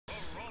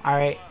All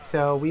right,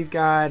 so we've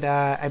got,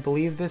 I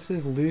believe this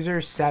is loser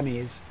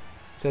semis.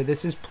 So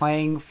this is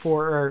playing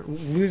for, or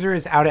loser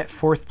is out at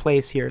fourth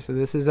place here. So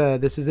this is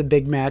a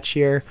big match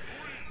here.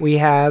 We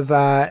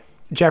have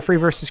Jeffrey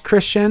versus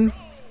Christian.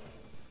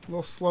 A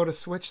little slow to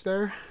switch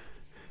there.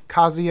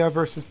 Kazuya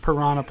versus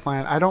Piranha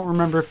Plant. I don't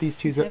remember if these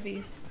two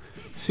Heavies.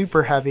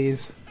 super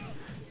heavies. I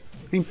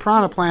mean,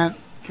 Piranha Plant,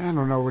 I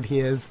don't know what he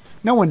is.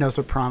 No one knows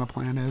what Piranha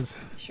Plant is.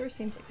 Sure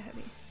seems like a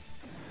heavy.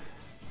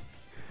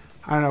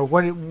 I don't know.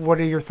 What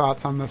are your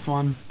thoughts on this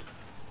one?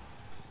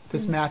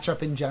 This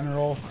matchup in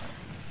general?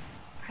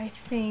 I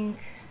think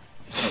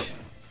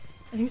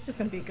it's just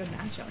going to be a good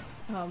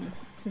matchup.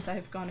 Since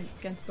I've gone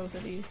against both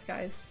of these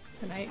guys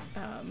tonight,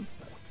 they're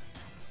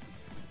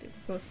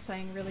both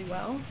playing really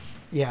well.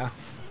 Yeah.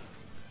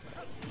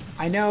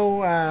 I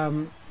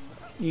know,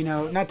 you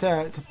know, not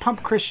to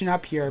pump Christian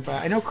up here,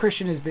 but I know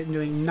Christian has been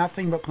doing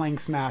nothing but playing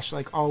Smash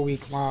like all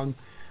week long.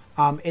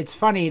 It's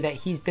funny that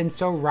he's been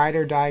so ride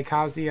or die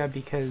Kazuya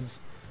because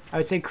I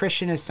would say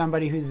Christian is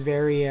somebody who's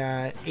very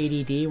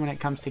ADD when it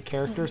comes to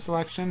character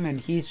selection, and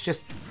he's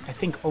just, I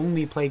think,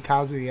 only played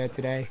Kazuya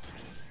today.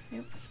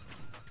 Yep.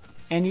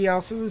 And he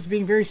also was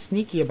being very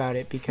sneaky about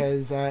it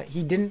because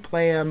he didn't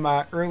play him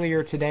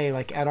earlier today,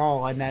 like, at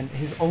all, and then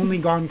has only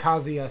gone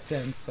Kazuya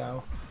since,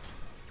 so.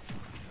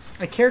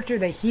 A character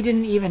that he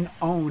didn't even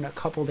own a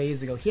couple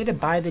days ago. He had to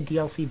buy the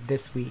DLC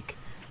this week.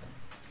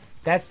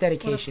 That's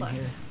dedication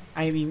here.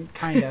 I mean,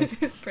 kind of.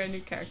 Brand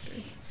new character.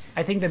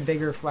 I think the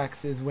bigger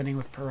flex is winning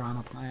with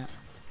Piranha Plant.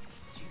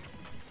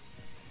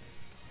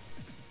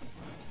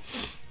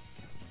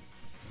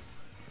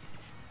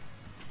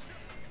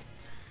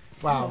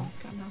 Wow.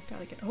 Almost got knocked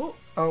out again. Oh.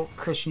 Oh,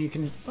 Christian, you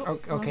can... Oh,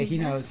 okay, he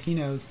knows. He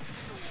knows.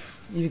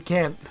 You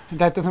can't...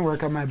 That doesn't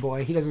work on my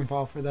boy. He doesn't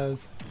fall for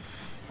those.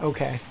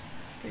 Okay.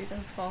 But he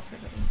does fall for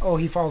those. Oh,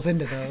 he falls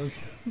into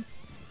those.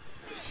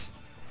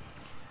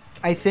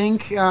 I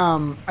think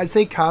I'd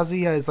say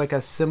Kazuya is like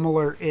a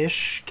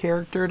similar-ish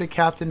character to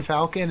Captain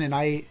Falcon, and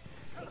I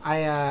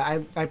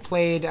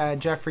played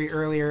Jeffrey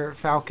earlier,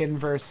 Falcon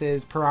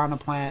versus Piranha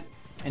Plant,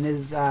 and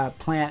his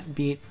Plant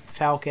beat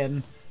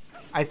Falcon.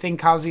 I think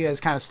Kazuya is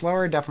kind of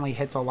slower, definitely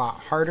hits a lot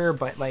harder,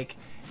 but like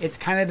it's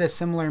kind of the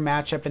similar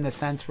matchup in the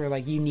sense where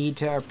like you need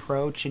to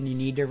approach and you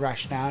need to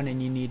rush down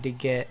and you need to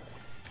get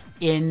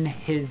in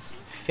his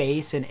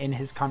face and in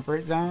his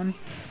comfort zone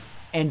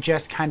and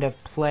just kind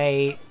of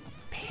play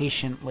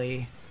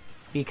patiently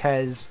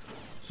because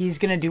he's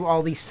going to do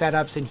all these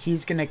setups and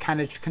he's going to kind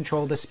of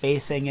control the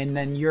spacing, and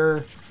then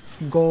your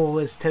goal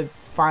is to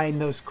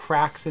find those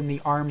cracks in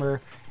the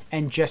armor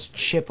and just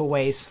chip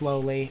away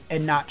slowly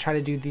and not try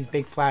to do these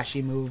big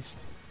flashy moves.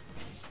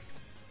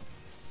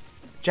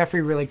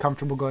 Jeffrey really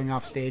comfortable going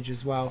off stage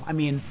as well. I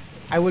mean,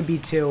 I would be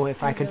too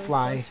if I could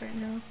fly. Right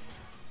now.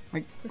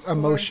 Like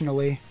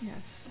emotionally.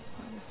 Yes,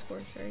 the score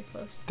is very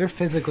close. They're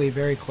physically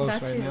very close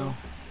That right too. now.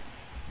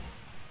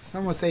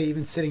 Some would say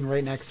even sitting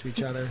right next to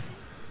each other.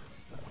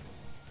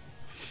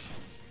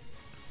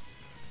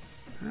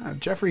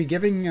 Jeffrey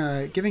giving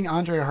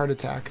Andre a heart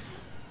attack.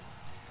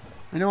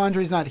 I know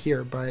Andre's not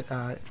here, but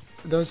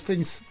those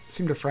things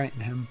seem to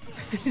frighten him.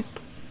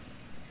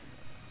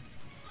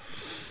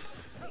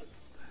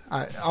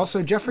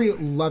 Also, Jeffrey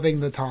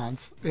loving the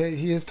taunts.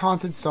 He is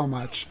taunted so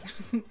much.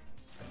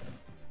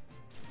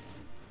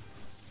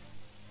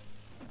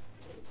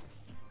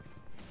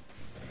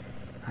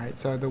 Alright,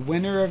 so the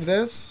winner of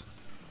this...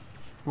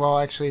 Well,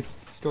 actually,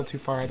 it's still too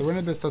far. The winner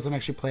of this doesn't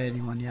actually play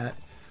anyone yet.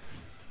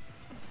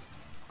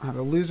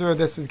 The loser of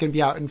this is going to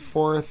be out in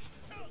fourth.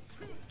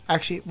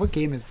 Actually, what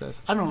game is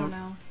this? I don't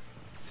know.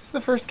 Is this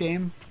the first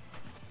game?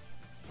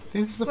 I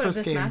think this is the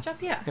first game. Matchup?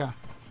 Yeah. Yeah.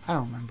 I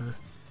don't remember.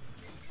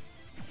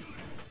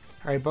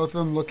 Alright, both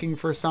of them looking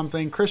for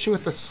something. Christian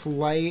with a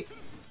slight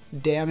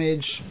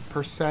damage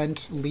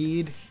percent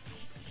lead.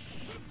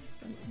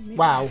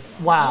 Wow.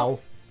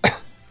 Wow.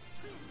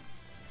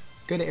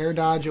 Good air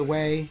dodge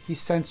away. He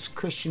sensed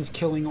Christian's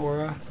killing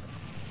aura.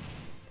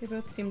 They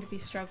both seem to be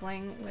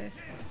struggling with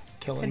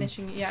Killing.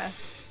 finishing, yeah,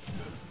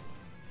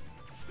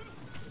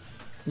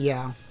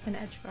 Yeah. and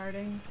edge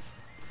guarding.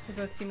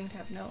 They're both seeming to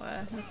have no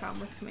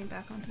problem with coming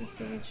back onto the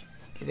stage.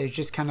 They're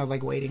just kind of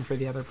like waiting for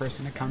the other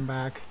person to come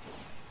back.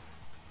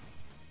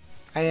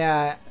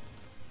 I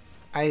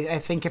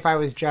think if I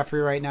was Jeffrey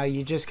right now,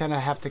 you just kind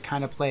of have to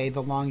kind of play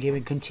the long game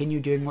and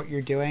continue doing what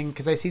you're doing.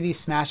 Because I see these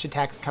smash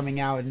attacks coming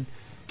out, and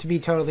to be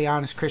totally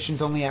honest,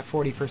 Christian's only at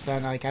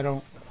 40%. Like, I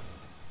don't...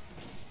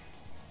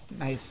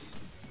 Nice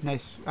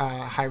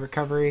high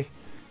recovery.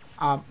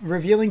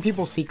 Revealing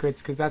people's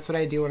secrets, because that's what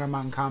I do when I'm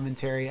on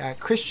commentary.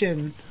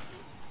 Christian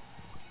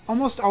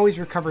almost always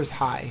recovers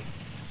high.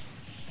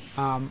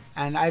 And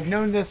I've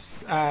known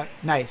this...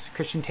 nice.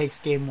 Christian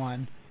takes game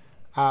one.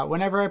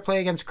 Whenever I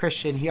play against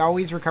Christian, he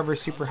always recovers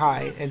super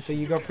high. And so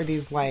you go for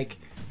these, like,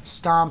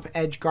 stomp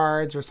edge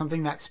guards or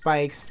something that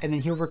spikes, and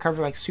then he'll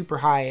recover, like, super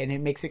high, and it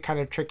makes it kind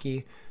of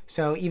tricky.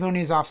 So even when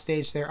he's off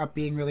stage, they're up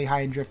being really high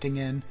and drifting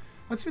in.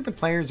 Let's see what the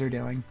players are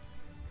doing.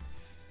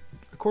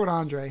 Quote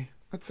Andre.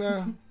 Let's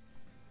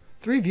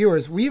 3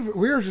 viewers.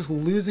 We're just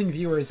losing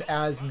viewers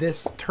as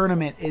this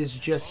tournament is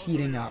just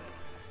heating up.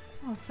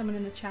 Oh, someone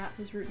in the chat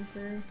was rooting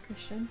for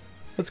Christian.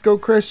 Let's go,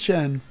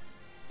 Christian.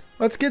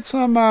 Let's get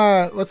some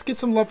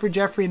love for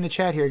Jeffrey in the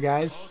chat here,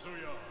 guys.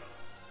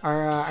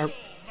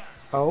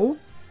 Oh?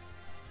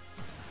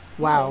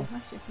 Wow. Oh,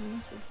 actually, someone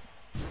else was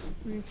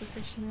rooting for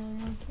Christian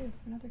earlier on too.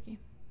 Another game.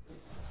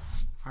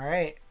 All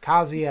right,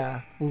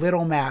 Kazuya,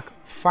 Little Mac,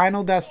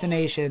 Final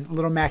Destination.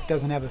 Little Mac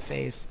doesn't have a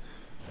face.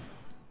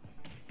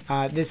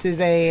 This is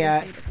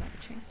a. He doesn't have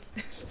a chance.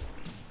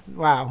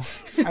 Wow,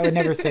 I would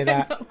never say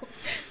that.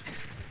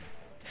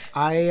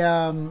 I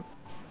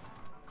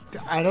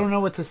don't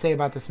know what to say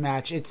about this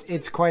match.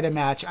 It's quite a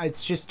match.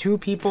 It's just two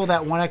people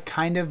that want to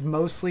kind of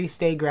mostly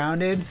stay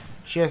grounded,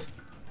 just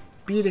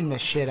beating the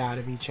shit out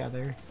of each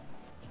other.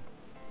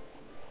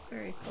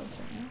 Very close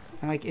right now.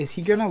 I'm like, is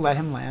he gonna let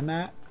him land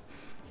that?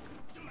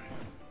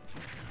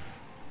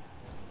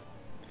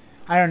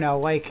 I don't know.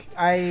 Like,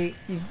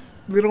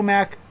 Little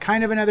Mac,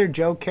 kind of another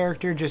joke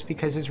character just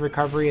because his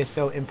recovery is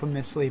so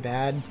infamously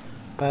bad.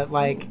 But,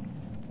 like,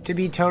 to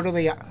be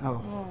totally... Oh,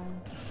 well,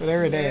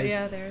 there it is.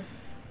 Yeah,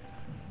 there's...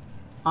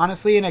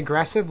 Honestly, an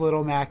aggressive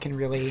Little Mac can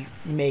really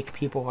make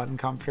people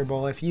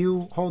uncomfortable. If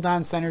you hold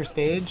on center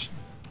stage...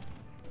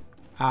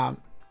 Oh,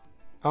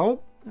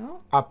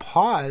 a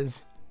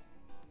pause.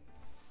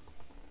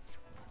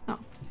 Oh.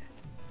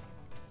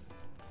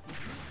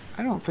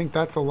 I don't think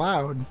that's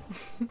allowed.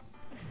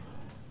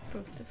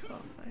 Both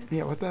disqualified.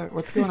 Yeah,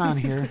 what's going on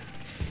here?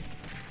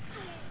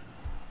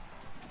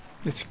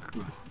 It's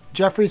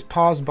Jeffrey's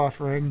pause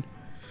buffering.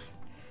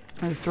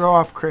 And throw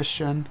off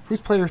Christian.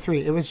 Who's player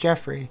 3? It was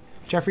Jeffrey.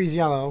 Jeffrey's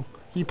yellow.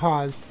 He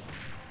paused.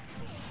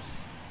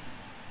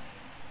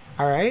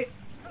 Alright.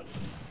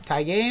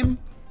 Tie game.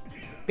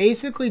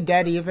 Basically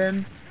dead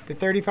even. The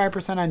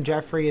 35% on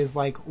Jeffrey is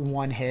like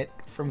one hit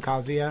from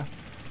Kazuya.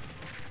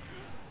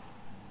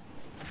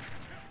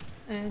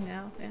 And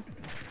now, yeah.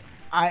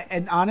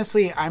 And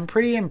honestly, I'm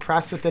pretty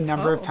impressed with the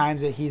number of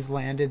times that he's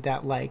landed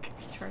that like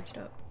charged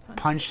up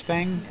punch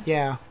thing.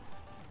 Yeah.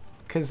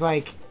 Cause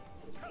like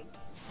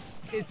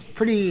it's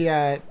pretty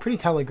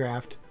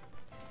telegraphed.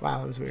 Wow,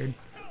 that was weird.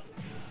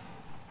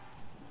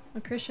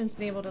 Well, Christian's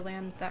been able to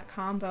land that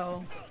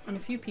combo on a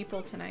few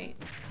people tonight.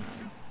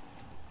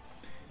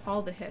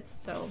 All the hits,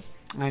 so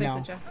I know.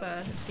 that Jeff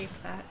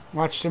escaped that.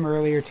 Watched him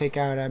earlier take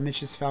out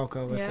Mitch's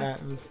Falco with that.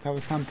 That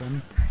was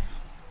something.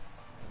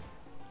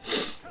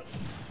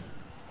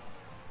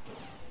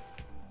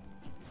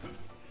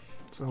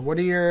 So what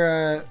are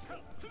your,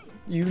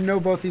 you know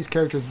both these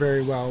characters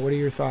very well. What are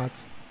your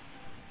thoughts?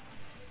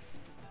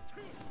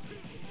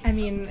 I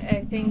mean,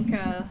 I think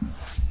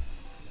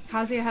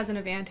Kazuya has an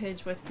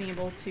advantage with being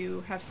able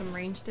to have some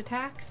ranged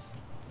attacks.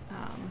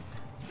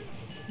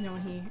 You know,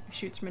 when he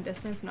shoots from a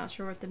distance, I'm not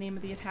sure what the name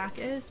of the attack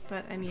is,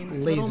 but I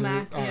mean, Laser Little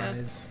Mac,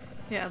 eyes.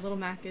 Yeah, Little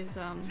Mac is,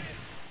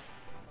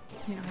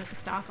 you know, has a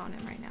stock on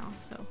him right now,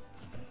 so.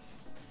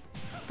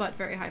 But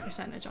very high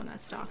percentage on that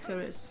stock, so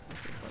it is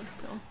pretty close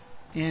still.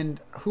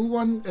 And who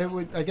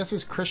won? I guess it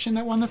was Christian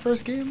that won the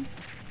first game,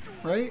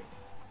 right?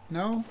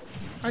 No?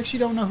 I actually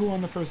don't know who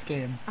won the first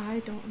game. I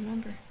don't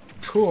remember.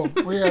 Cool.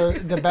 We are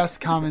the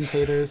best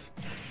commentators.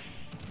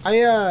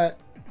 I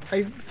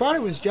thought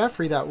it was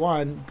Jeffrey that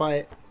won,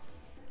 but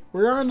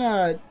we're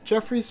on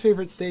Jeffrey's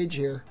favorite stage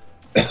here.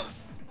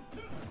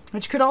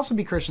 Which could also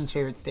be Christian's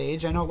favorite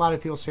stage. I know a lot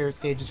of people's favorite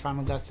stage is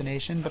Final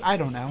Destination, but I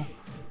don't know.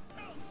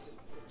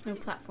 No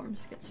platforms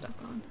to get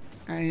stuck on.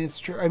 I mean, it's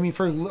true. I mean,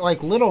 for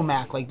like Little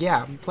Mac, like,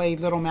 yeah, play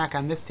Little Mac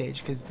on this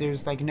stage because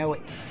there's like no...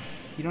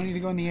 You don't need to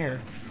go in the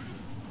air.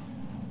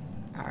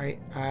 Alright.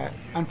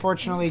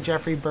 Unfortunately,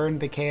 Jeffrey burned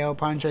the KO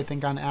punch, I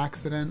think, on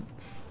accident.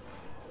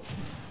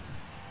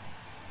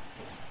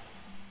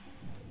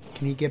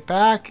 Can he get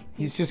back?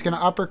 He's just going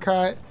to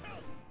uppercut.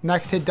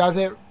 Next hit does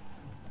it.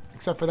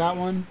 Except for that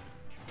one.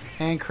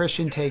 And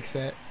Christian takes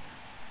it.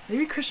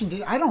 Maybe Christian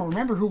did. I don't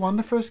remember who won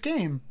the first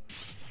game.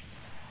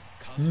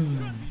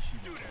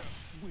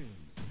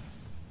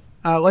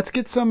 Let's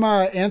get some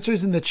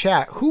answers in the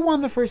chat. Who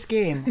won the first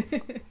game?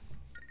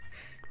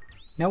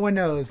 No one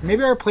knows.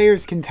 Maybe our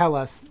players can tell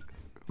us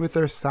with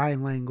their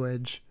sign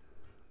language.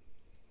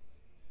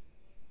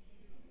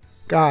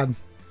 God.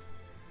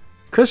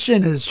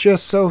 Christian is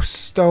just so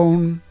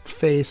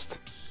stone-faced.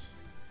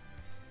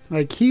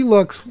 Like, he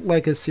looks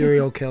like a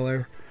serial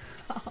killer.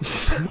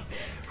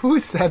 Who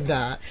said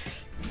that?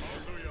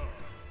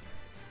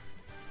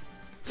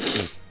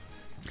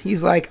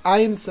 He's like, I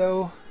am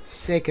so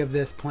sick of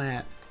this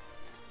plant.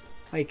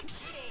 Like,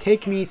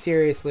 take me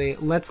seriously.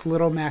 Let's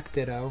Little Mac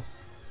ditto.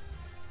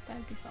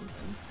 That'd be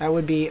something. That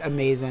would be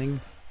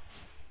amazing.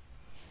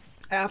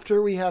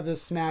 After we have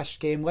this Smash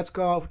game, let's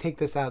go take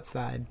this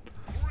outside.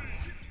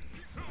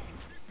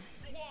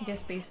 I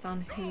guess based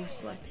on who you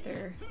select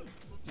their...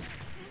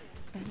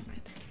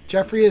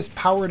 Jeffrey is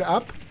powered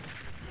up.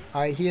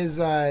 He has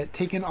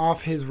taken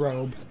off his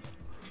robe.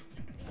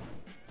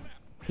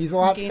 He's a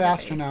lot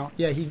faster now.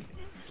 Yeah, he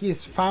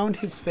has found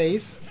his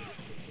face,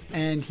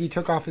 and he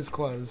took off his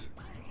clothes.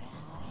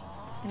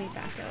 And he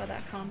backed out of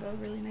that combo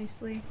really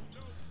nicely.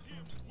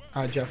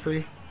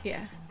 Jeffrey.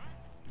 Yeah.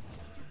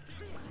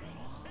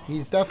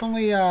 He's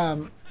definitely yeah,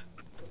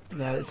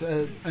 it's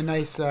a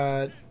nice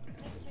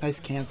nice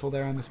cancel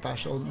there on the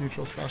special,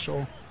 neutral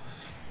special.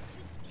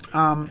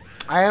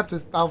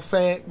 I'll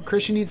say it,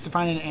 Christian needs to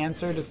find an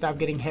answer to stop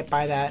getting hit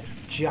by that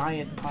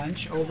giant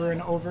punch over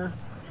and over.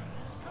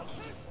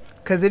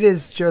 Because it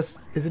is just,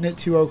 isn't it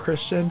 2-0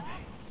 Christian?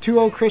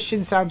 2-0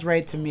 Christian sounds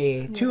right to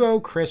me.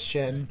 2-0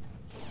 Christian.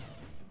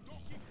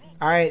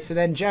 Alright, so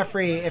then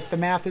Jeffrey, if the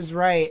math is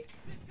right,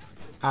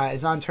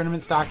 is on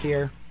tournament stock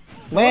here.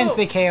 Lands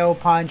the KO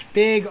punch.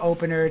 Big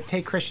opener.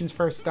 Take Christian's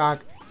first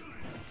stock.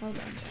 Well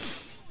done.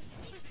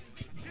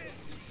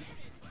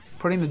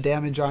 Putting the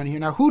damage on here.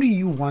 Now, who do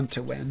you want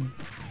to win?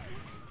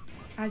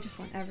 I just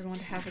want everyone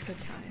to have a good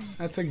time.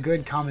 That's a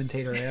good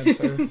commentator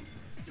answer.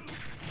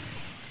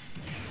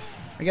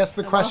 I guess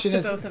the question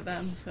is... both of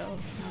them, so I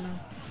don't know.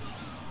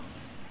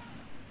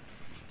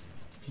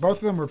 Both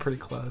of them were pretty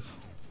close,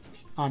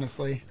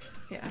 honestly.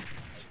 Yeah.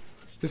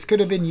 This could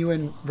have been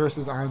Ewan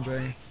versus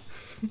Andre.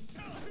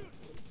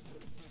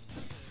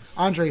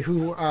 Andre,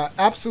 who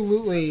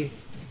absolutely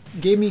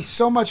gave me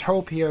so much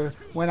hope here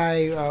when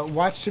I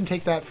watched him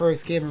take that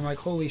first game. I'm like,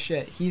 holy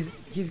shit, he's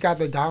got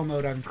the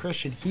download on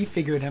Christian. He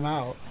figured him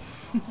out.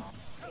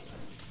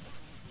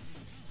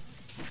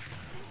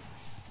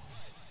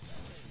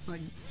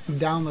 Like,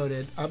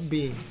 downloaded up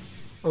B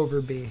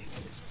over B.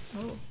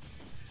 Oh.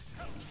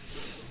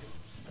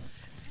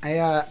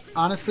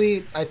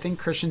 Honestly, I think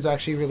Christian's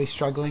actually really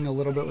struggling a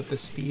little bit with the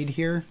speed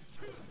here.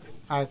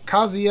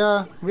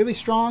 Kazuya, really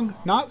strong,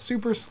 not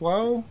super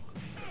slow,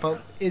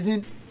 but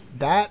isn't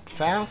that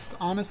fast,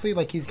 honestly.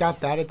 Like, he's got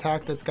that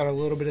attack that's got a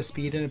little bit of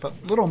speed in it, but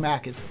Little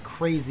Mac is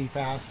crazy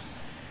fast.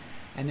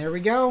 And there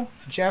we go.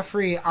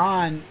 Jeffrey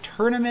on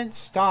tournament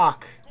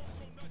stock.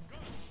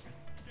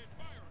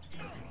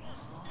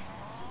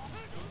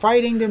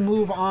 Fighting to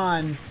move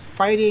on.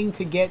 Fighting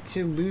to get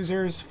to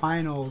losers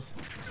finals.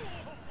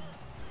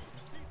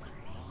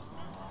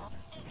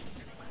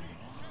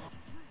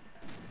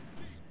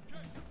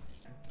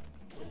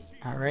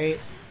 Alright,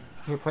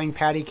 we're playing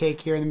patty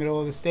cake here in the middle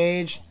of the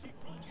stage.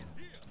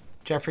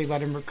 Jeffrey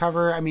let him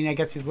recover. I mean, I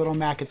guess he's Little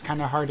Mac. It's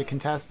kind of hard to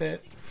contest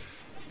it.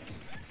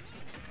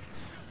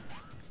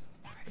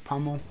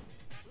 Pummel.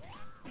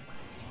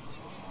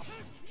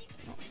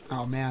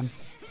 Oh, man.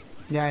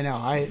 Yeah, I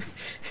know.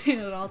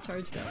 It all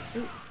charged up.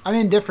 Ooh. I'm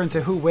indifferent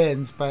to who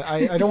wins, but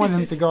I don't want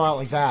him to go out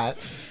like that.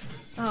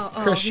 Oh,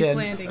 Christian he's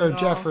landing or it all.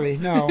 Jeffrey,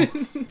 no.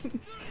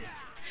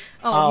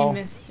 Oh,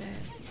 he missed it.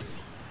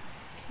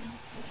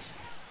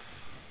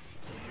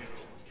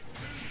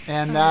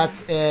 And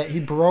that's it. He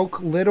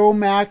broke Little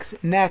Mac's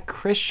neck.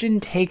 Christian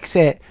takes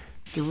it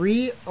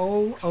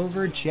 3-0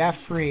 over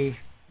Jeffrey.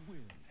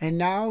 And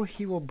now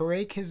he will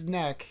break his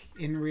neck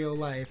in real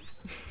life.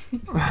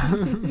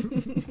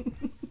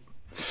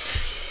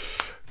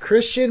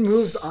 Christian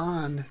moves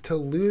on to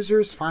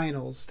losers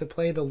finals to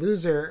play the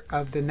loser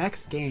of the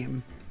next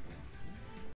game.